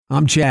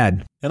I'm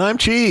Chad. And I'm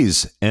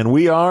Cheese, and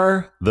we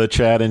are the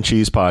Chad and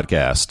Cheese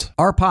Podcast.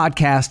 Our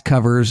podcast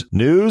covers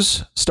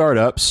news,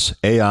 startups,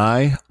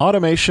 AI,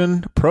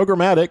 automation,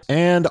 programmatic,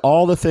 and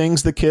all the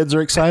things the kids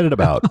are excited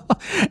about.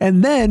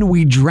 And then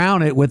we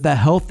drown it with a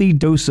healthy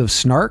dose of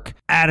snark,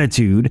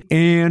 attitude,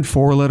 and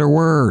four-letter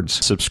words.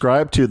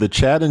 Subscribe to the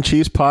Chad and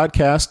Cheese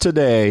Podcast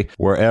today,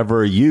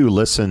 wherever you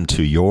listen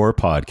to your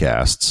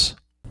podcasts.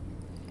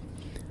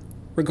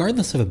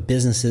 Regardless of a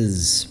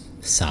business's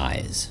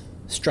size,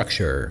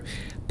 structure,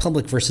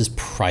 public versus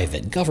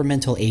private,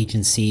 governmental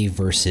agency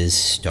versus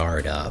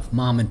startup,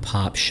 mom and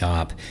pop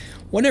shop,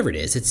 whatever it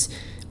is, it's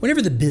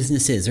whatever the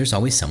business is, there's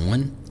always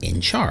someone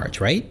in charge,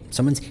 right?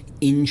 Someone's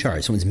in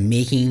charge. Someone's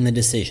making the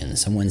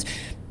decisions. Someone's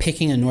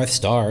picking a North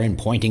Star and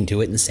pointing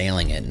to it and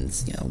sailing it. And,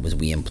 as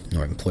we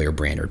employer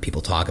brand or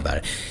people talk about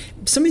it,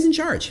 somebody's in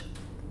charge,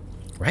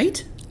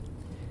 right?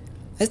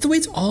 That's the way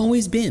it's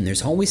always been.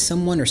 There's always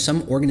someone or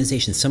some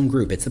organization, some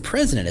group. It's the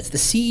president, it's the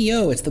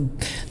CEO, it's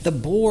the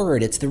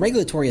board, it's the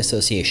regulatory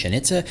association,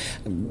 it's a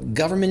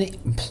government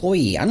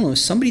employee. I don't know,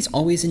 somebody's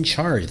always in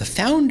charge. The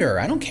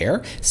founder, I don't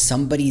care.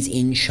 Somebody's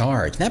in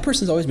charge. And that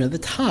person's always been at the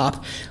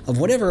top of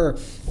whatever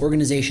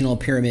organizational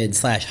pyramid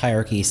 /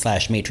 hierarchy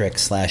 /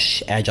 matrix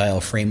 /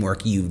 agile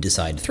framework you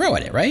decide to throw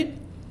at it, right?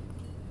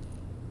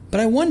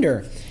 But I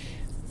wonder,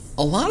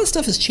 a lot of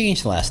stuff has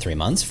changed the last 3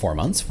 months, 4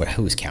 months,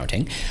 who's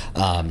counting?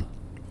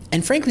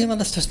 And frankly, a lot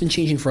of stuff's been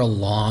changing for a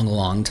long,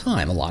 long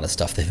time. A lot of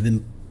stuff that have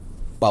been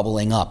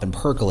bubbling up and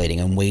percolating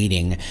and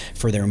waiting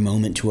for their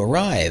moment to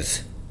arrive,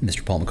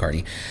 Mr. Paul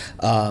McCartney.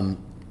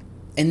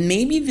 And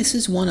maybe this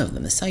is one of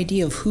them. This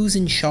idea of who's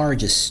in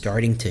charge is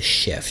starting to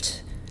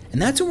shift.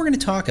 And that's what we're going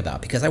to talk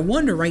about, because I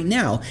wonder right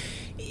now,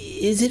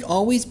 is it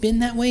always been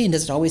that way? And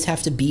does it always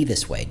have to be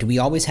this way? Do we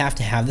always have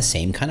to have the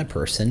same kind of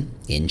person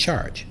in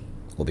charge?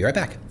 We'll be right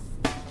back.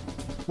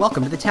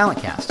 Welcome to the Talent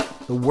Cast,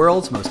 the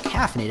world's most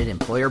caffeinated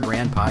employer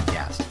brand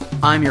podcast.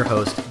 I'm your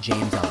host,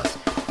 James Ellis,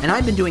 and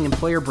I've been doing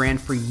employer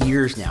brand for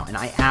years now, and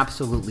I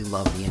absolutely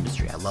love the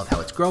industry. I love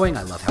how it's growing,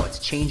 I love how it's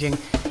changing,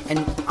 and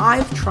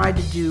I've tried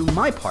to do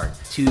my part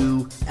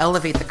to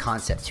elevate the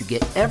concept, to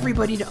get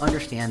everybody to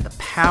understand the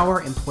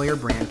power employer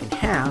brand can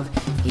have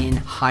in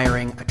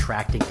hiring,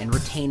 attracting, and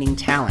retaining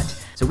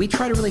talent. So we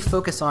try to really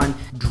focus on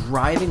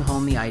driving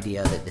home the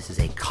idea that this is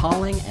a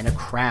calling and a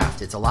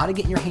craft. It's a lot of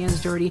getting your hands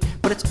dirty,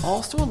 but it's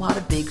also a lot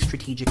of big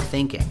strategic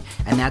thinking.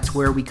 And that's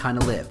where we kind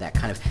of live, that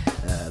kind of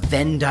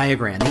Venn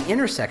diagram, the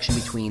intersection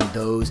between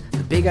those,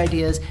 the big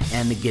ideas,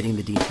 and the getting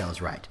the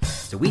details right.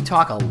 So we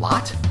talk a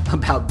lot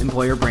about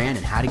employer brand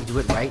and how to do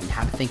it right and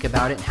how to think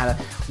about it and how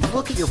to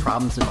look at your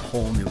problems in a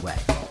whole new way.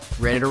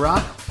 Ready to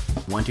rock?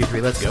 1, 2,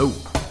 3, let's go.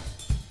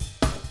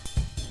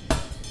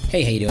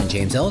 Hey, how you doing?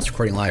 James Ellis,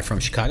 recording live from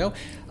Chicago.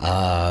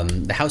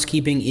 The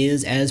housekeeping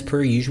is as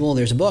per usual.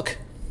 There's a book.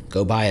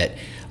 Go buy it.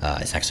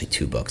 It's actually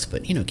 2 books,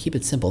 but keep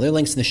it simple. There are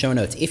links in the show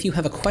notes. If you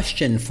have a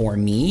question for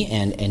me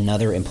and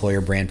another employer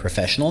brand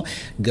professional,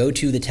 go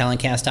to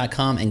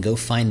thetalentcast.com and go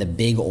find the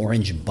big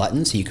orange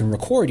button so you can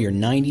record your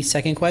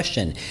 90-second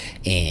question.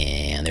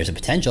 And there's a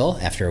potential,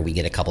 after we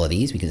get a couple of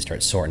these, we can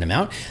start sorting them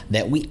out,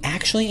 that we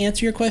actually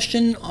answer your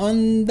question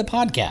on the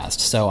podcast.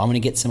 So I'm going to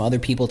get some other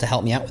people to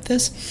help me out with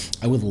this.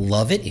 I would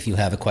love it if you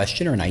have a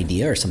question or an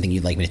idea or something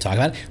you'd like me to talk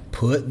about.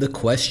 Put the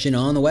question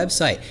on the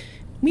website.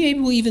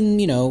 Maybe we'll even,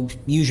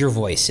 use your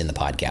voice in the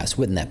podcast.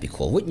 Wouldn't that be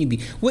cool?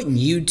 Wouldn't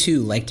you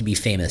too like to be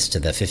famous to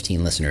the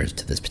 15 listeners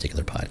to this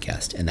particular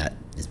podcast? And that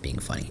is being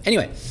funny.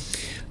 Anyway,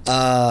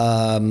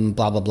 blah,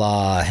 blah,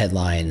 blah,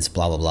 headlines,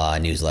 blah, blah, blah,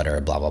 newsletter,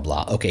 blah, blah,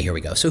 blah. Okay, here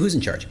we go. So who's in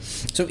charge?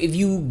 So if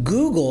you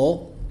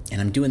Google, and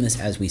I'm doing this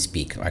as we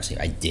speak. Actually,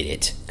 I did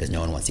it because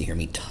no one wants to hear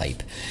me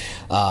type.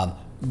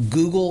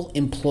 Google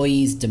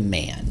employees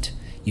demand.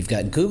 You've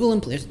got Google,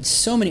 there's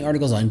so many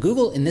articles on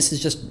Google, and this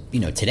is just,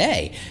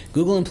 today.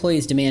 Google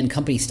employees demand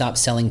companies stop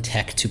selling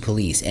tech to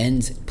police,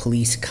 ends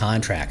police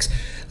contracts,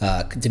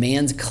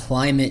 demands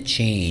climate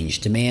change,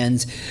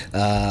 demands,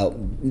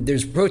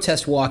 there's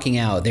protest walking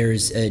out,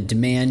 there's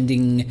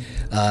demanding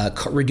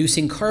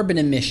reducing carbon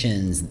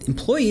emissions.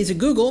 Employees at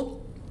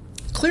Google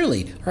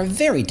clearly are a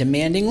very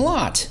demanding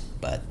lot.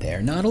 But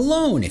they're not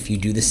alone. If you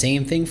do the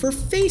same thing for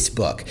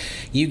Facebook,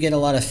 you get a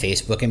lot of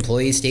Facebook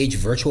employees stage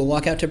virtual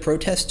walkout to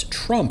protest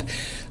Trump.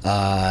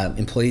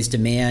 Employees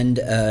demand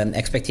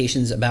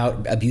expectations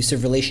about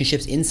abusive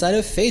relationships inside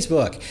of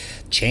Facebook.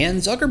 Chan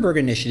Zuckerberg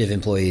Initiative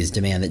employees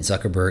demand that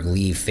Zuckerberg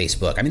leave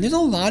Facebook. I mean, there's a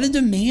lot of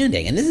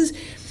demanding. And this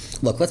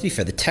is, look, let's be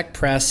fair, the tech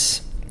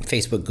press,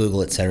 Facebook,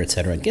 Google, et cetera,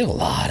 get a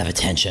lot of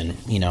attention.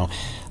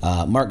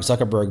 Mark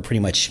Zuckerberg, pretty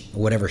much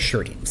whatever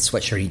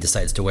sweatshirt he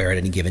decides to wear at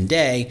any given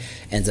day,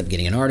 ends up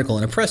getting an article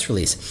and a press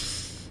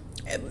release.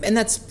 And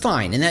that's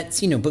fine. And that's,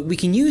 but we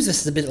can use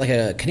this as a bit like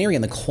a canary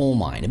in the coal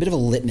mine, a bit of a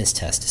litmus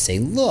test to say,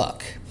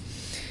 look,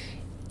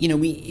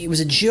 it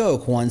was a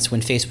joke once when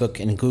Facebook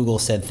and Google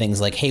said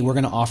things like, hey, we're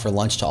going to offer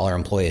lunch to all our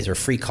employees or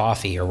free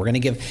coffee, or we're going to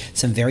give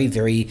some very,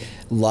 very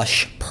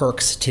lush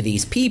perks to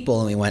these people.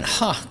 And we went,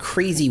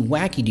 crazy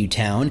wacky-do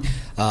town.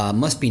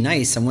 Must be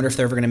nice. I wonder if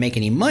they're ever going to make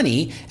any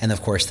money. And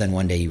of course, then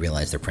one day you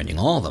realize they're printing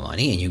all the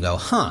money and you go,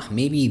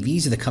 maybe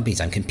these are the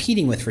companies I'm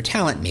competing with for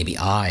talent. Maybe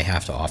I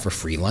have to offer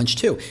free lunch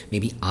too.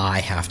 Maybe I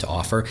have to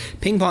offer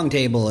ping pong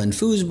table and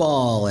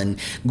foosball and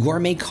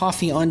gourmet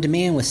coffee on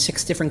demand with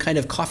 6 different kind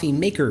of coffee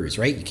makers,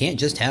 right? You can't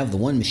just have the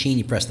one machine,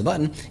 you press the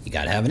button. You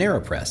got to have an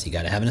AeroPress. You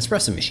got to have an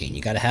espresso machine.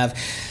 You got to have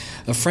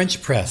a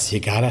French press. You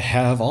gotta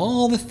have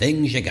all the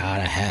things you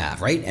gotta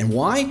have, right? And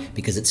why?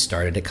 Because it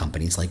started at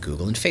companies like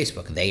Google and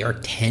Facebook. They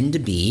tend to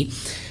be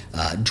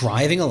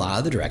driving a lot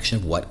of the direction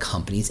of what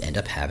companies end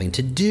up having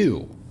to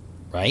do,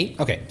 right?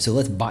 Okay, so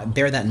let's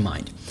bear that in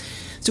mind.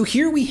 So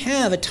here we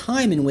have a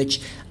time in which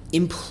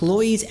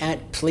employees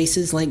at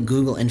places like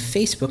Google and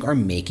Facebook are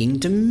making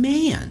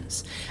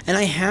demands. And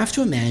I have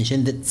to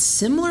imagine that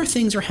similar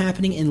things are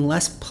happening in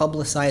less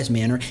publicized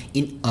manner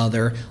in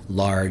other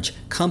large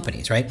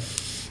companies, right?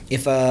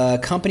 If a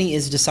company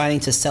is deciding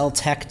to sell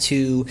tech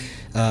to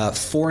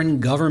foreign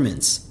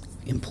governments,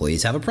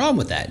 employees have a problem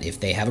with that. If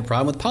they have a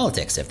problem with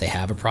politics, if they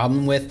have a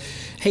problem with,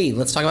 hey,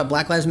 let's talk about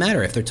Black Lives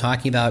Matter. If they're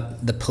talking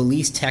about the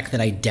police tech that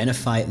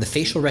identify the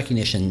facial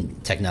recognition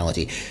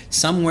technology,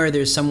 somewhere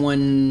there's some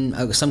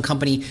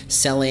company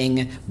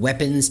selling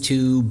weapons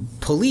to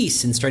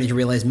police and starting to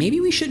realize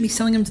maybe we shouldn't be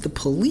selling them to the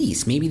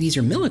police. Maybe these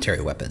are military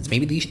weapons.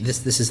 Maybe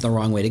this is the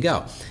wrong way to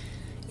go.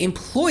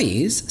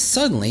 Employees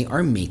suddenly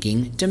are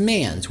making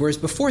demands, whereas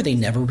before they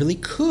never really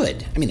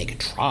could. I mean, they could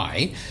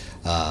try.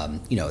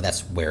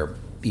 That's where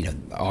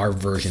our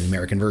version,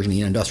 American version of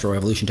the Industrial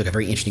Revolution took a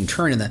very interesting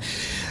turn in the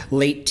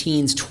late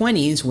teens,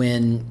 20s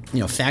when,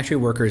 factory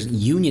workers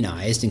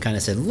unionized and kind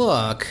of said,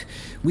 look,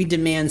 we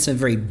demand some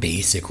very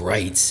basic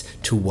rights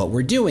to what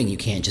we're doing. You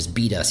can't just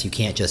beat us. You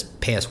can't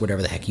just pay us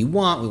whatever the heck you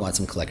want. We want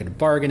some collective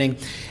bargaining.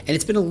 And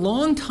it's been a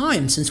long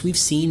time since we've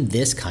seen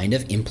this kind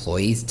of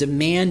employees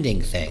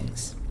demanding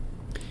things.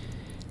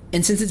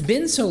 And since it's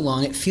been so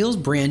long, it feels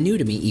brand new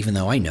to me, even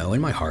though I know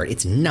in my heart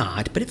it's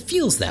not, but it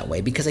feels that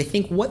way because I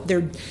think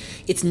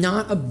it's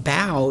not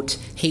about,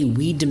 hey,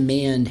 we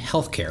demand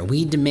healthcare,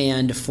 we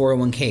demand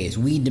 401ks,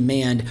 we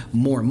demand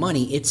more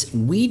money. It's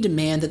we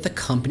demand that the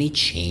company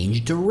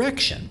change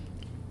direction.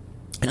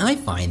 And I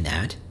find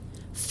that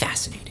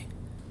fascinating.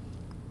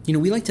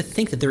 We like to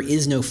think that there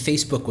is no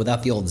Facebook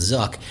without the old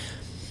Zuck,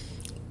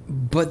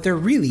 but there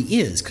really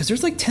is, because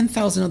there's like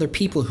 10,000 other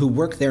people who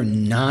work there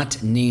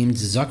not named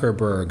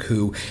Zuckerberg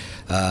who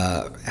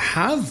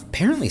have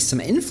apparently some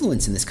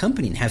influence in this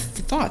company and have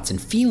thoughts and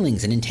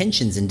feelings and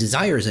intentions and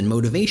desires and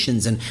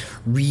motivations and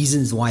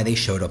reasons why they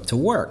showed up to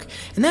work.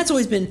 And that's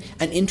always been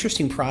an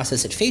interesting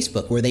process at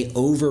Facebook where they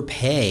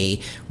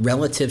overpay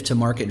relative to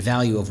market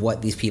value of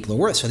what these people are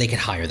worth so they can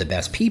hire the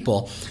best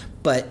people.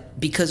 But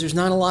because there's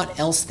not a lot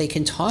else they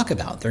can talk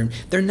about,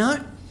 they're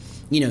not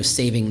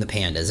saving the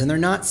pandas, and they're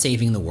not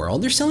saving the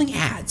world. They're selling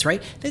ads,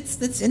 right?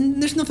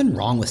 And there's nothing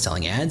wrong with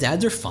selling ads.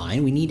 Ads are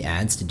fine. We need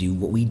ads to do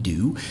what we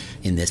do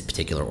in this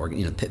particular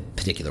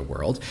particular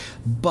world.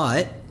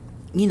 But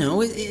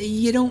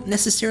you don't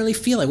necessarily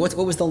feel like what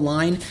was the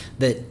line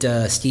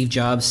that Steve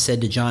Jobs said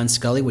to John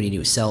Scully? What do you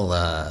do?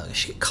 Sell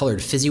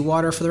colored fizzy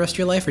water for the rest of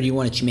your life, or do you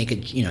want to make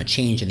a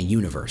change in the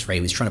universe? Right?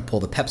 He was trying to pull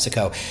the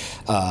PepsiCo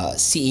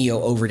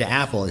CEO over to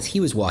Apple as he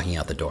was walking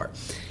out the door.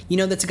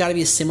 That's got to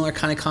be a similar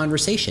kind of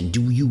conversation.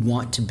 Do you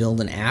want to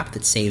build an app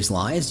that saves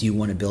lives? Do you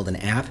want to build an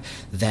app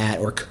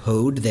or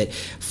code that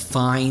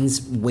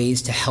finds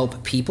ways to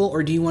help people?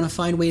 Or do you want to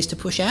find ways to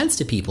push ads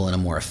to people in a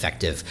more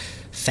effective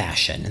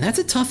fashion? And that's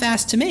a tough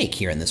ask to make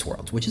here in this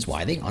world, which is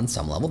why on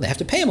some level, they have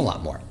to pay him a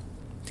lot more.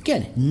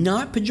 Again,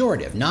 not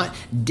pejorative, not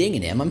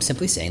dinging him. I'm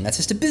simply saying that's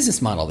just a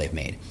business model they've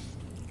made.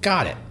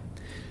 Got it.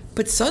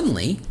 But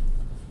suddenly,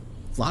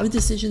 a lot of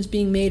decisions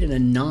being made in a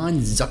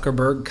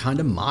non-Zuckerberg kind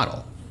of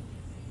model.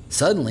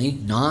 Suddenly,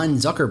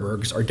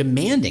 non-Zuckerbergs are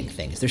demanding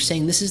things. They're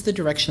saying this is the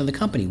direction of the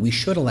company. We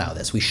should allow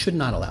this. We should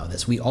not allow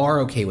this. We are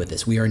okay with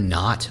this. We are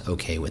not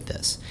okay with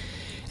this.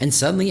 And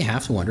suddenly you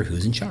have to wonder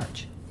who's in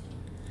charge.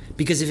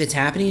 Because if it's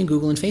happening in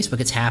Google and Facebook,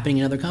 it's happening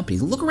in other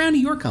companies. Look around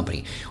at your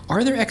company.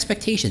 Are there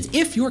expectations?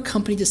 If your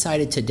company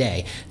decided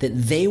today that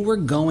they were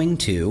going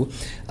to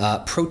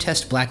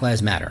protest Black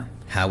Lives Matter,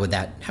 how would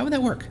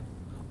that work?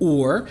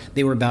 Or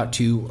they were about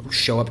to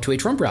show up to a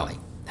Trump rally,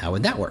 how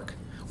would that work?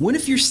 What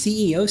if your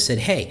CEO said,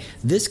 hey,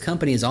 this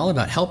company is all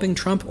about helping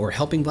Trump or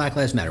helping Black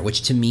Lives Matter,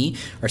 which to me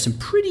are some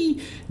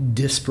pretty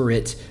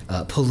disparate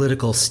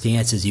political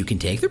stances you can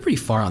take. They're pretty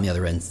far on the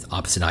other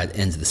opposite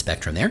ends of the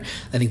spectrum there.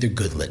 I think they're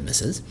good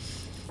litmuses.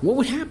 What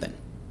would happen?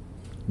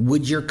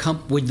 Would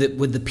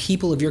the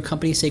people of your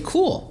company say,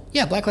 cool,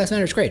 yeah, Black Lives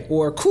Matter is great,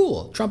 or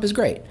cool, Trump is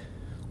great?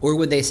 Or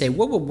would they say,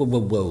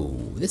 whoa,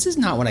 this is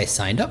not what I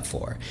signed up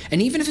for?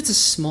 And even if it's a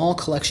small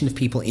collection of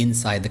people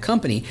inside the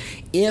company,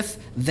 if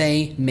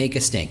they make a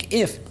stink,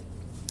 if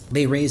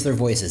they raise their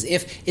voices,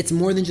 if it's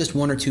more than just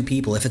one or two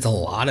people, if it's a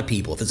lot of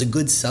people, if it's a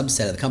good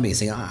subset of the company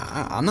saying,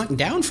 I'm not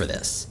down for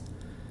this,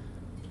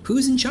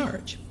 who's in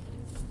charge?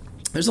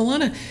 There's a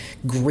lot of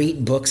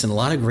great books and a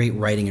lot of great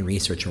writing and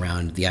research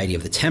around the idea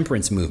of the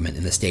temperance movement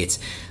in the States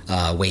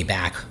way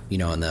back, in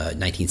the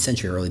 19th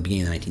century, early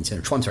beginning of the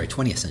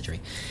 20th century.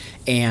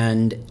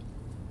 And,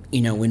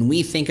 when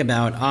we think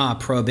about,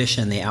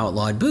 prohibition, they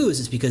outlawed booze,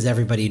 it's because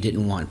everybody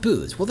didn't want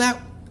booze. Well,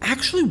 that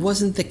actually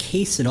wasn't the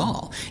case at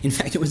all. In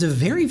fact, it was a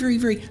very, very,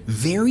 very,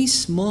 very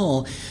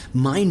small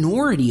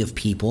minority of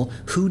people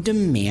who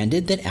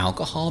demanded that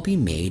alcohol be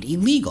made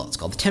illegal. It's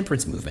called the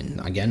temperance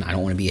movement. Again, I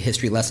don't want to be a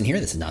history lesson here.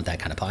 This is not that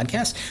kind of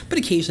podcast, but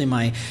occasionally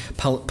my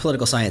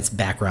political science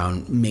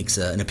background makes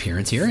an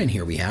appearance here, and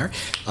here we are.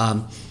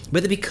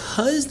 But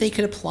because they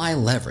could apply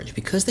leverage,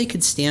 because they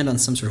could stand on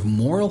some sort of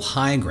moral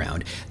high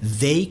ground,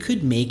 they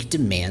could make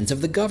demands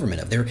of the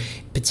government, of their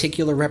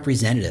particular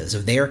representatives,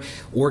 of their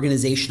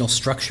organizational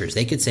structures.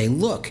 They could say,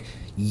 look,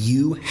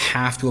 you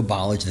have to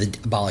abolish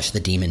the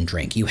demon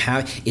drink.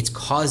 It's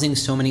causing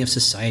so many of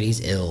society's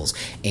ills.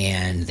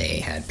 And they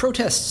had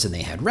protests and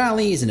they had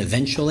rallies, and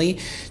eventually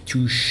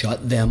to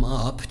shut them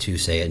up, to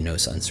say it in no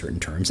uncertain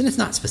terms, and it's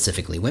not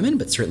specifically women,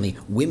 but certainly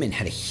women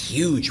had a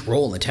huge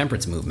role in the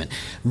temperance movement.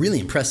 Really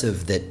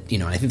impressive that,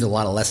 and I think there's a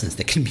lot of lessons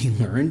that can be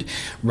learned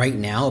right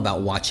now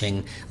about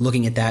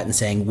looking at that and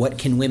saying, what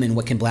can women,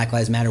 what can Black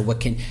Lives Matter, what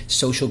can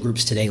social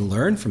groups today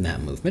learn from that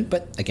movement?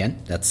 But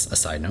again, that's a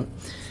side note.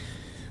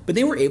 But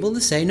they were able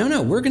to say,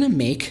 no, we're going to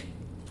make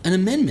an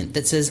amendment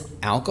that says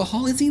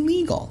alcohol is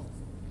illegal.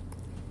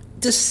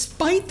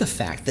 Despite the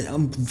fact that a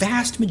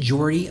vast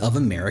majority of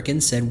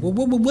Americans said,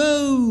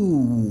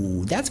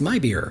 whoa, that's my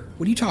beer.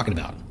 What are you talking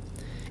about?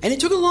 And it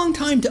took a long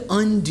time to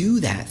undo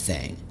that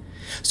thing.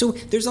 So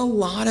there's a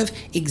lot of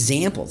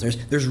examples.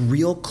 There's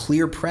real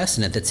clear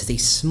precedent that says a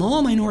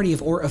small minority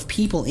of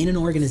people in an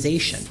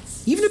organization,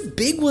 even a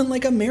big one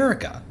like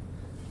America,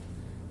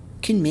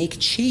 can make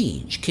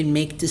change, can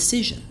make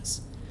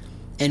decisions.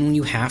 And when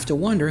you have to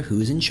wonder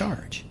who's in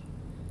charge.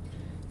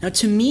 Now,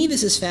 to me,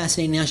 this is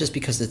fascinating, not just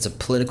because it's a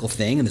political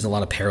thing and there's a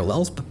lot of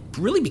parallels, but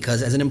really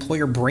because as an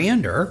employer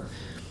brander,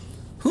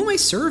 who am I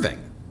serving?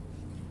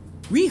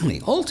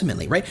 Really,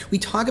 ultimately, right? We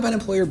talk about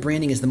employer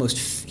branding as the most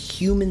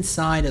human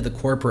side of the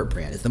corporate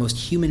brand. It's the most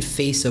human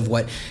face of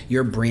what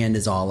your brand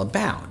is all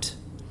about.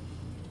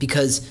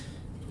 Because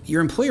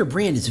your employer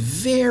brand is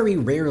very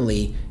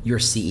rarely your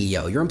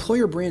CEO. Your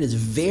employer brand is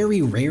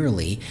very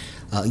rarely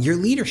your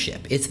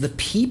leadership. It's the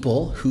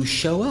people who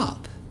show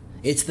up.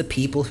 It's the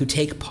people who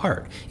take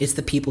part. It's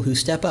the people who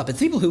step up. It's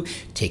the people who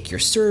take your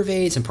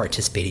surveys and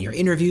participate in your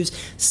interviews.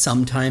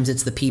 Sometimes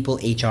it's the people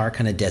HR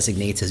kind of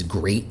designates as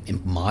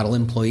great model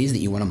employees that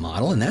you want to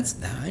model, and that's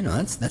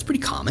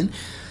pretty common.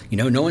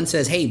 No one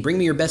says, hey, bring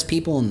me your best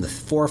people and the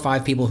 4 or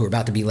 5 people who are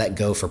about to be let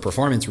go for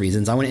performance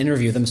reasons. I want to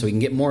interview them so we can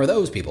get more of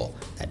those people.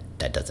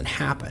 That doesn't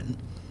happen.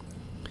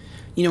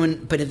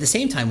 But at the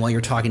same time, while you're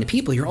talking to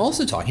people, you're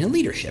also talking to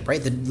leadership,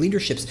 right? The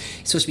leadership's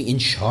supposed to be in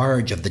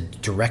charge of the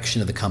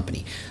direction of the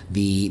company.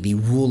 The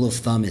rule of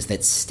thumb is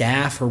that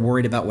staff are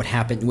worried about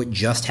what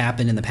just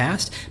happened in the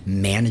past,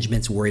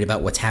 management's worried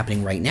about what's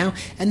happening right now,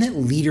 and that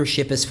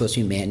leadership is supposed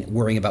to be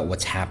worrying about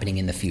what's happening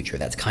in the future.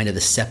 That's kind of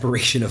the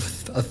separation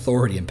of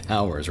authority and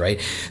powers,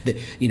 right?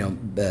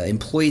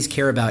 Employees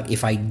care about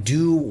if I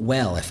do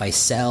well, if I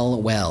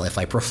sell well, if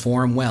I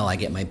perform well, I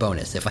get my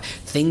bonus.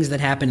 Things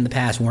that happened in the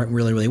past weren't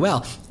really, really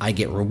well, I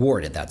get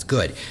rewarded. That's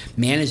good.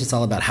 Manage, it's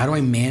all about how do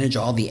I manage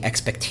all the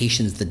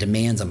expectations, the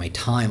demands on my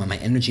time, on my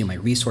energy, on my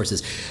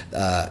resources.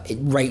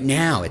 Right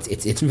now,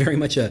 it's very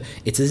much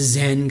it's a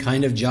Zen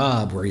kind of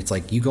job where it's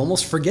like you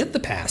almost forget the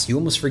past, you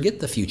almost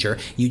forget the future.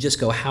 You just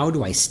go, how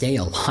do I stay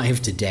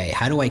alive today?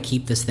 How do I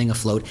keep this thing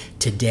afloat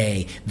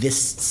today, this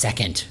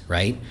second,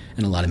 right?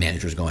 And a lot of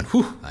managers going,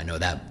 whew, I know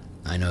that.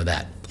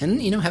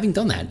 And having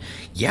done that,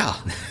 yeah.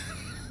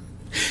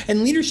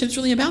 And leadership's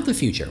really about the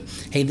future.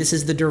 Hey, this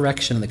is the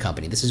direction of the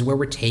company. This is where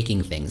we're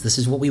taking things. This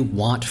is what we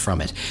want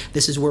from it.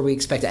 This is where we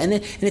expect it. And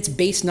it's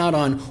based not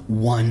on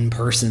one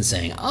person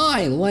saying,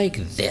 I like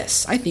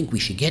this. I think we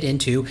should get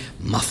into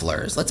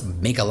mufflers. Let's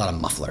make a lot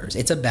of mufflers.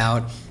 It's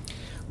about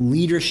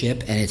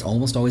leadership, and it's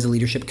almost always a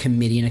leadership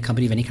committee in a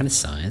company of any kind of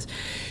size.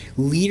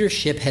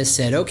 Leadership has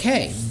said,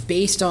 okay,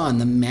 based on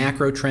the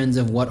macro trends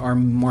of what our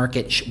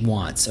market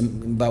wants,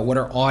 about what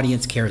our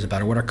audience cares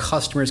about, or what our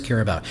customers care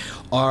about,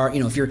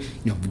 if you're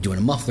doing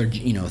a muffler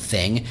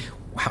thing,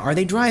 are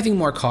they driving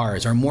more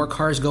cars? Are more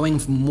cars going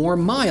more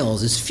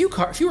miles? Is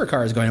fewer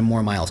cars going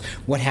more miles?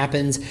 What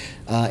happens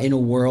in a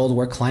world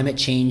where climate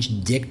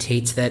change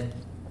dictates that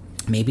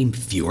maybe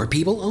fewer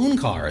people own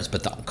cars,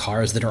 but the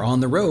cars that are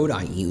on the road,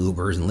 i.e.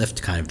 Ubers and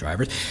Lyft kind of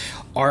drivers,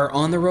 are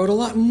on the road a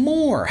lot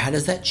more? How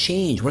does that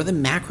change? What are the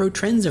macro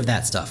trends of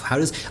that stuff? How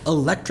does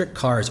electric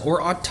cars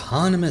or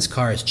autonomous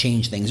cars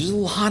change things? There's a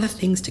lot of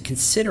things to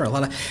consider, a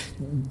lot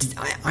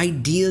of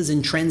ideas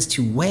and trends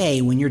to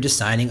weigh when you're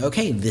deciding,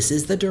 okay, this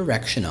is the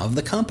direction of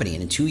the company.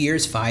 And in 2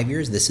 years, 5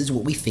 years, this is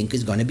what we think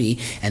is going to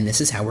be, and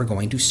this is how we're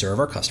going to serve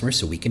our customers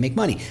so we can make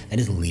money. That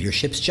is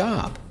leadership's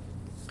job.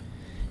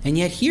 And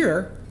yet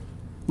here,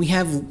 we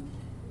have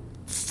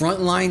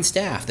frontline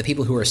staff, the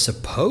people who are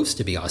supposed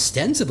to be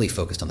ostensibly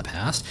focused on the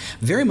past,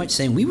 very much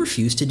saying we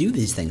refuse to do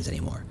these things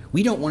anymore.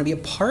 We don't want to be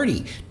a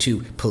party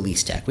to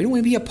police tech. We don't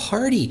want to be a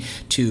party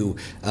to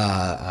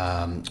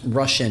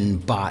Russian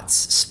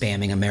bots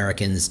spamming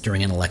Americans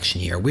during an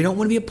election year. We don't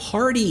want to be a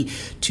party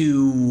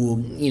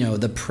to,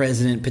 the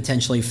president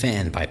potentially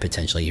by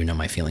potentially,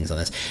 my feelings on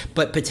this,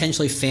 but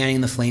potentially fanning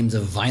the flames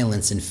of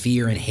violence and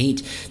fear and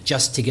hate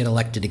just to get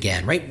elected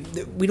again, right?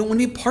 We don't want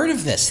to be a part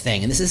of this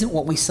thing, and this isn't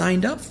what we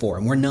signed up for,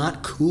 and we're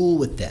not cool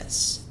with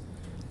this.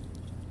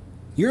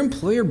 Your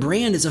employer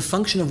brand is a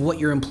function of what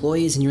your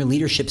employees and your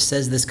leadership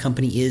says this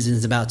company is and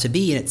is about to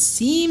be. And it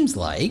seems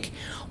like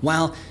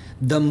while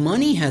the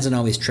money hasn't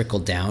always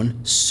trickled down,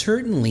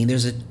 certainly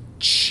there's a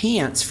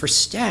chance for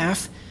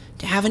staff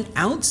to have an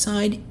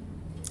outside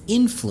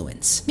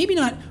influence. Maybe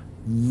not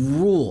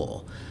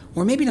rule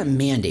or maybe not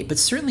mandate, but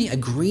certainly a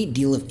great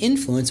deal of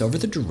influence over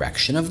the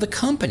direction of the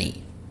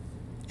company.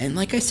 And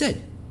like I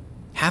said,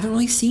 haven't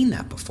really seen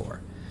that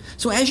before.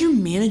 So as you're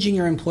managing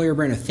your employer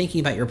brand or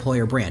thinking about your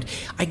employer brand,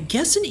 I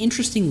guess an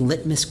interesting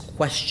litmus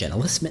question, a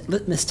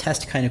litmus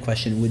test kind of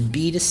question would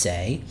be to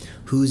say,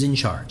 who's in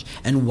charge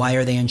and why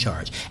are they in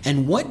charge?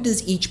 And what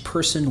does each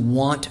person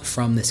want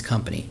from this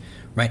company?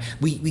 Right?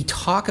 We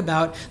talk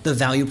about the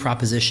value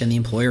proposition, the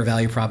employer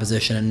value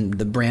proposition, and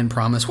the brand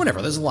promise,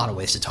 whatever. There's a lot of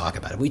ways to talk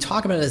about it. We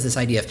talk about it as this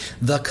idea of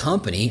the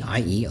company,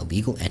 i.e. a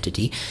legal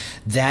entity,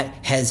 that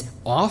has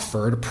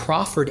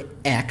proffered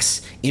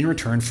X in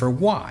return for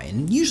Y.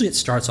 And usually it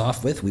starts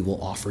off with, we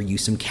will offer you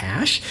some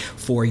cash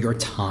for your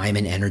time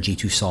and energy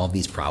to solve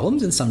these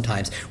problems. And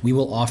sometimes we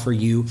will offer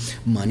you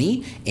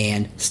money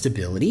and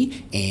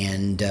stability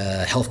and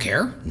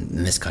healthcare.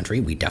 In this country,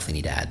 we definitely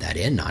need to add that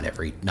in.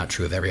 Not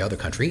true of every other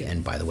country.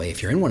 And by the way,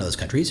 if you're in one of those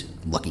countries,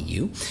 lucky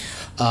you,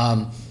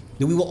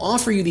 we will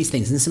offer you these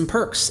things and some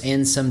perks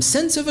and some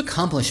sense of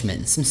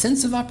accomplishment, some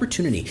sense of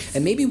opportunity,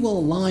 and maybe we'll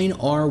align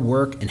our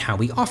work and how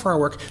we offer our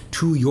work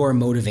to your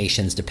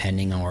motivations,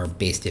 depending on or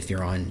based if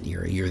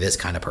you're this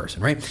kind of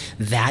person, right?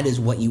 That is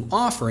what you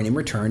offer, and in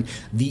return,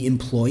 the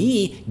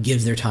employee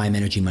gives their time,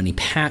 energy, money.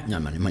 I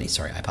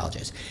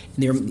apologize.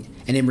 And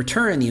in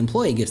return, the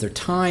employee gives their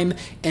time,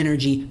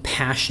 energy,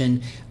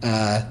 passion.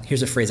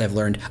 Here's a phrase I've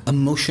learned: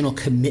 emotional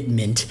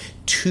commitment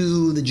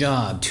to the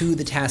job, to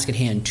the task at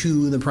hand,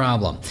 to the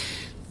problem.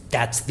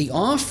 That's the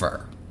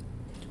offer.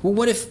 Well,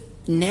 what if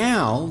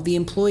now the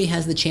employee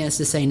has the chance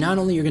to say, not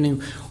only you're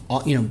going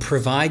to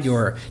provide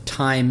your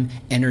time,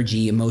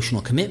 energy,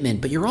 emotional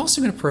commitment, but you're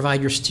also going to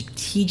provide your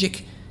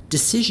strategic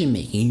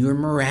decision-making, your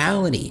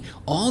morality.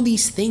 All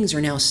these things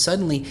are now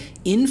suddenly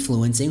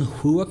influencing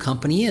who a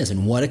company is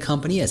and what a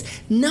company is.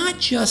 Not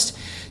just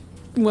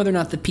whether or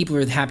not the people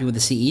are happy with the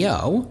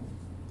CEO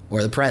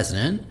or the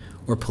president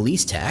or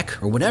police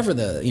tech or whatever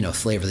the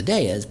flavor of the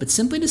day is, but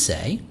simply to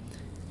say,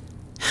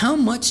 how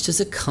much does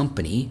a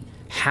company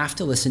have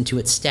to listen to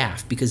its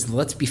staff? Because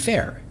let's be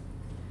fair,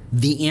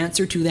 the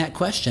answer to that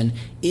question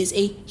is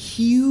a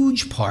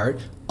huge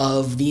part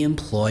of the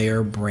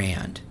employer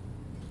brand.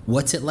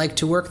 What's it like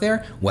to work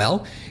there?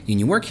 Well, when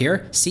you work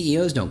here,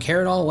 CEOs don't care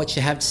at all what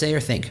you have to say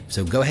or think.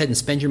 So go ahead and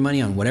spend your money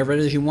on whatever it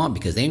is you want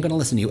because they ain't going to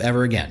listen to you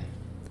ever again.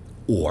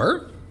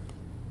 Or,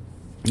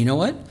 you know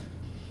what?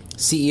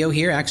 CEO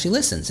here actually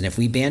listens, and if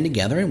we band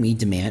together and we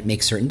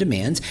make certain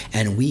demands,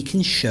 and we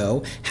can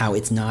show how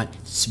it's not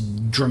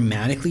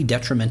dramatically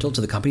detrimental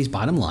to the company's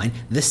bottom line,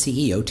 the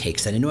CEO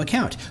takes that into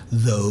account.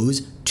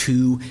 Those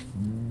two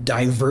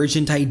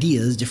divergent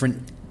ideas,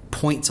 different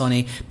points on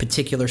a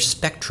particular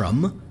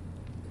spectrum,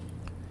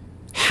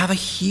 have a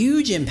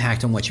huge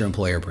impact on what your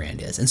employer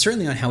brand is, and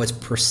certainly on how it's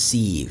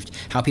perceived,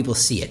 how people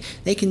see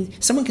it.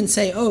 Someone can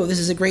say, oh, this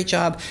is a great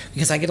job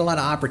because I get a lot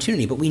of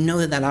opportunity, but we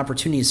know that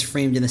opportunity is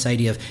framed in this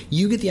idea of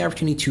you get the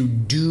opportunity to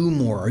do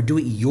more or do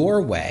it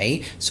your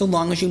way so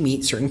long as you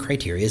meet certain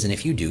criteria, and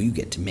if you do, you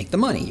get to make the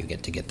money. You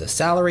get to get the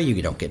salary,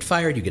 you don't get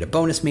fired, you get a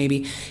bonus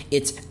maybe.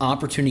 It's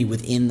opportunity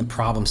within the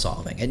problem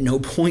solving. At no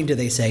point do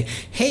they say,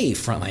 hey,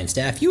 frontline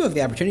staff, you have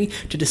the opportunity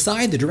to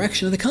decide the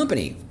direction of the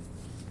company.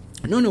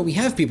 No, we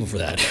have people for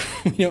that.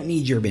 We don't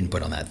need your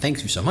input on that.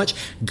 Thanks so much.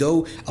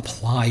 Go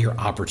apply your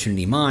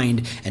opportunity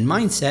mind and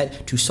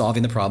mindset to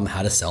solving the problem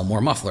how to sell more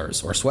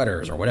mufflers or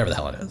sweaters or whatever the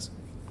hell it is.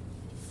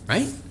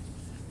 Right?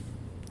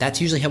 That's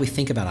usually how we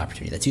think about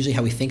opportunity. That's usually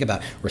how we think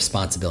about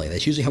responsibility.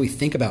 That's usually how we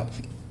think about,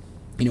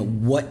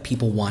 what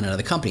people want out of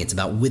the company. It's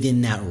about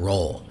within that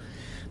role.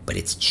 But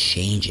it's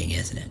changing,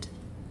 isn't it?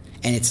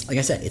 And it's, like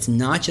I said, it's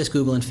not just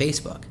Google and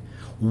Facebook.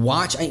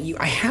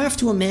 I have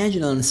to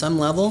imagine on some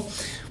level,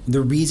 the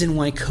reason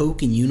why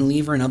Coke and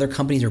Unilever and other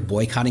companies are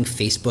boycotting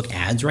Facebook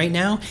ads right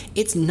now,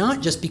 it's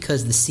not just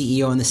because the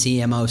CEO and the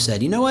CMO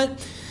said, you know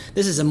what,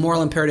 this is a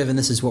moral imperative and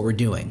this is what we're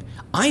doing.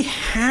 I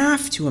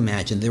have to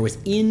imagine there was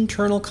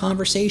internal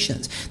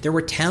conversations. There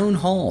were town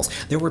halls.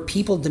 There were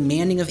people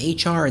demanding of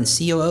HR and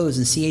COOs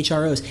and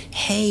CHROs,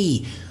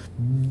 hey,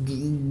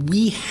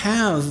 we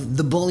have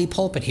the bully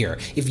pulpit here.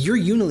 If you're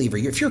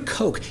Unilever, if you're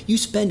Coke, you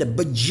spend $1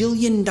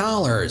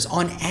 bajillion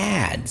on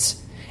ads.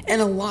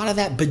 And a lot of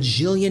that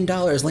bajillion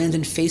dollars lands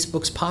in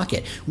Facebook's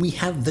pocket. We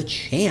have the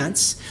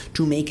chance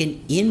to make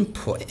an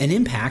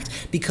impact,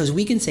 because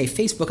we can say,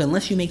 Facebook,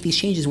 unless you make these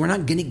changes, we're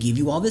not going to give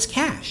you all this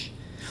cash.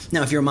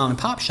 Now, if you're a mom and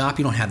pop shop,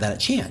 you don't have that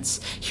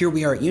chance. Here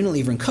we are at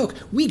Unilever and Coke,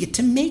 we get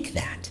to make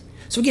that.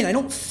 So again, I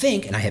don't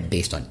think, and I have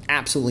based on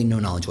absolutely no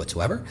knowledge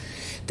whatsoever,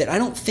 that I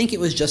don't think it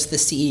was just the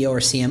CEO or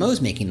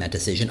CMOs making that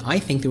decision. I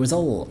think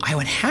I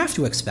would have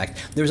to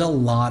expect there's a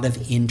lot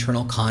of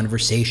internal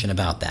conversation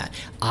about that.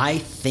 I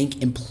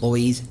think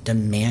employees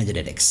demanded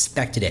it,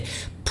 expected it,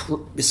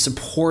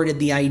 supported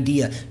the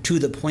idea to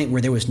the point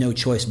where there was no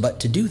choice but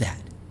to do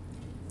that.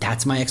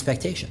 That's my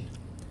expectation.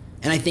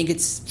 And I think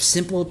it's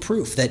simple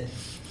proof that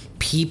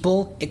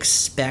people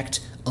expect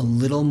a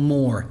little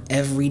more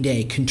every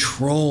day,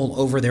 control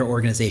over their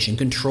organization,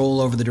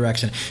 control over the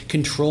direction,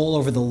 control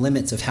over the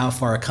limits of how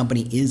far a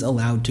company is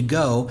allowed to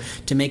go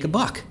to make a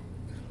buck.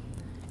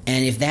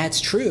 And if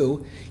that's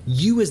true,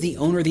 you as the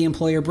owner of the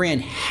employer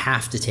brand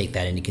have to take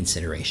that into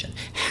consideration.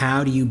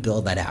 How do you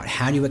build that out?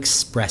 How do you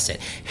express it?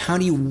 How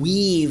do you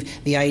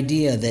weave the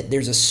idea that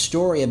there's a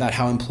story about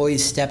how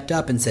employees stepped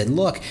up and said,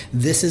 look,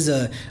 this is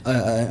a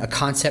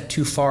concept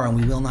too far and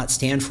we will not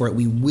stand for it.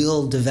 We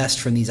will divest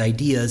from these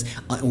ideas,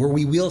 or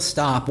we will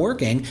stop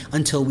working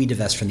until we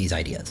divest from these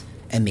ideas,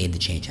 and made the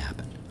change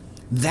happen.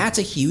 That's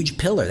a huge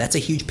pillar. That's a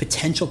huge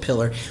potential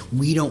pillar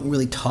we don't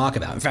really talk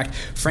about. In fact,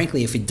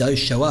 frankly, if it does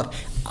show up,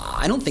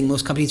 I don't think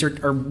most companies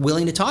are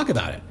willing to talk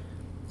about it.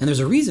 And there's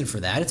a reason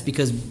for that. It's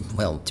because,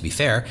 well, to be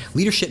fair,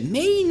 leadership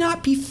may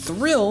not be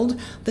thrilled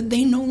that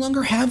they no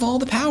longer have all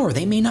the power.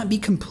 They may not be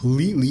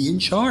completely in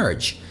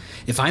charge.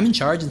 If I'm in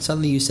charge and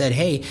suddenly you said,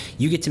 hey,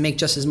 you get to make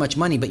just as much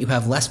money, but you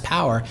have less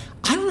power,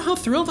 I don't know how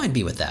thrilled I'd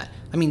be with that.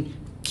 I mean,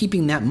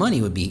 keeping that money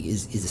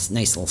is a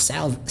nice little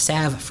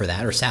salve for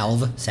that, or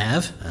salve,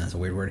 that's a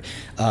weird word.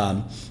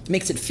 It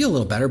makes it feel a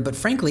little better, but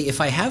frankly, if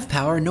I have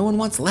power, no one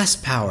wants less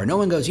power. No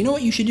one goes, you know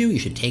what you should do? You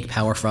should take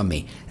power from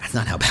me. That's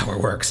not how power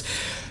works.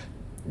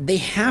 They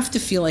have to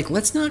feel like,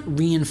 let's not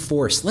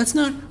reinforce, let's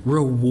not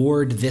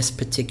reward this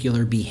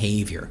particular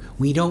behavior.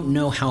 We don't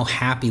know how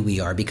happy we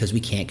are because we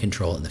can't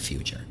control it in the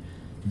future.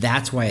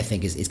 That's why I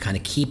think is kind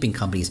of keeping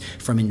companies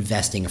from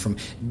investing, or from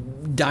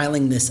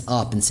dialing this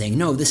up and saying,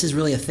 no, this is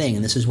really a thing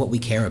and this is what we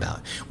care about.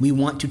 We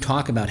want to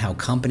talk about how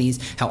companies,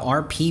 how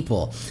our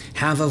people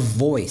have a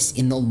voice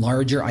in the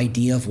larger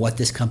idea of what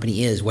this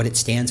company is, what it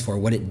stands for,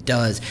 what it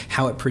does,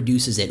 how it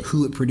produces it,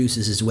 who it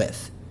produces is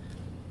with.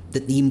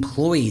 That the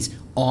employees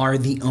are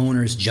the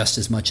owners just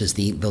as much as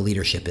the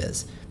leadership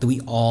is. That we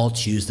all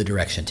choose the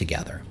direction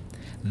together.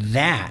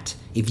 That,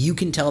 if you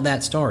can tell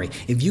that story,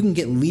 if you can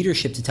get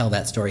leadership to tell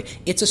that story,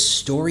 it's a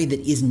story that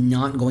is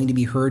not going to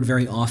be heard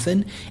very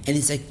often, and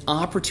it's an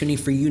opportunity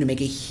for you to make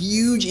a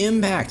huge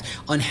impact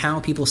on how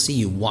people see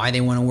you, why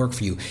they want to work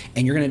for you,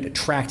 and you're going to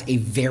attract a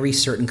very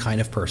certain kind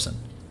of person.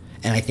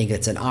 And I think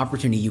it's an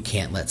opportunity you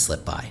can't let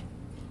slip by.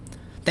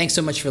 Thanks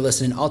so much for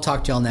listening. I'll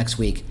talk to y'all next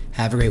week.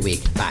 Have a great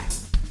week. Bye.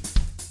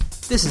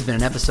 This has been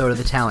an episode of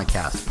the Talent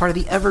Cast, part of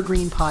the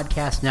Evergreen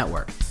Podcast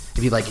Network.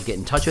 If you'd like to get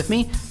in touch with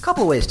me, a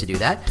couple of ways to do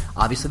that.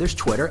 Obviously, there's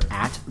Twitter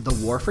at The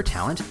War for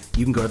Talent.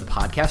 You can go to the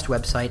podcast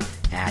website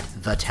at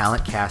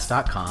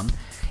thetalentcast.com.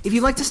 If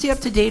you'd like to stay up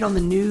to date on the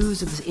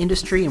news of this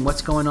industry and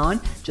what's going on,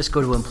 just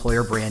go to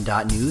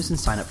employerbrand.news and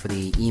sign up for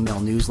the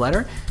email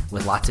newsletter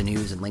with lots of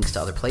news and links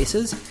to other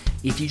places.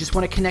 If you just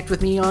want to connect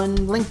with me on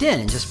LinkedIn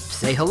and just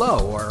say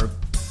hello, or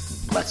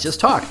let's just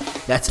talk,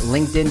 that's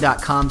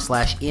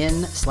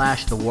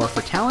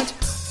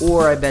linkedin.com/in/thewarfortalent,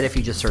 or I bet if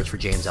you just search for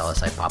James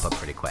Ellis, I pop up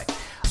pretty quick.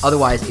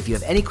 Otherwise, if you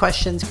have any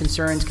questions,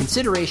 concerns,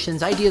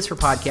 considerations, ideas for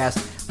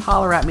podcasts,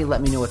 holler at me,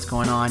 let me know what's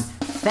going on.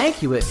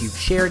 Thank you if you've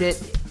shared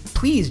it.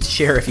 Please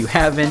share if you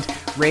haven't.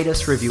 Rate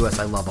us, review us.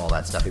 I love all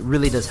that stuff. It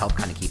really does help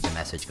kind of keep the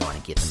message going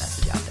and get the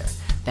message out there.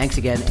 Thanks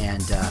again,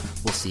 and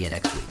we'll see you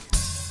next week.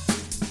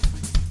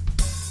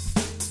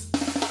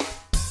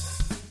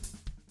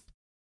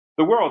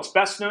 The world's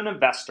best-known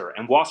investor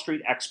and Wall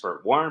Street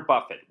expert Warren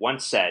Buffett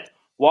once said,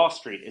 "Wall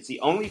Street is the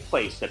only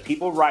place that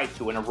people ride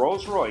to in a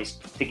Rolls-Royce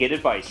to get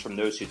advice from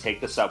those who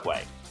take the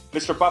subway."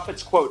 Mr.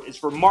 Buffett's quote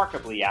is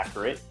remarkably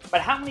accurate,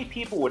 but how many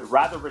people would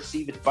rather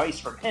receive advice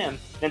from him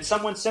than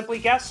someone simply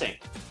guessing?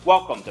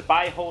 Welcome to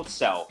Buy, Hold,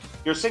 Sell,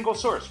 your single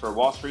source for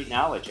Wall Street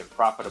knowledge and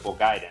profitable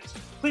guidance.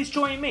 Please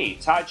join me,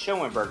 Todd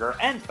Schoenberger,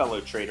 and fellow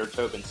trader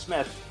Tobin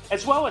Smith,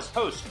 as well as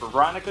host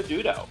Veronica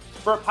Dudo,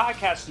 for a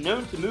podcast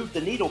known to move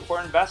the needle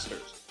for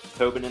investors.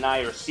 Tobin and I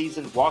are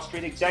seasoned Wall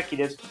Street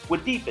executives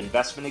with deep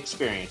investment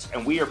experience,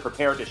 and we are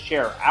prepared to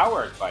share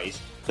our advice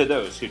to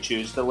those who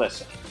choose to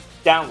listen.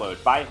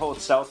 Download Buy, Hold,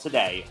 Sell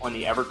today on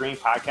the Evergreen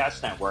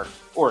Podcast Network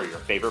or your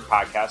favorite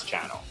podcast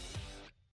channel.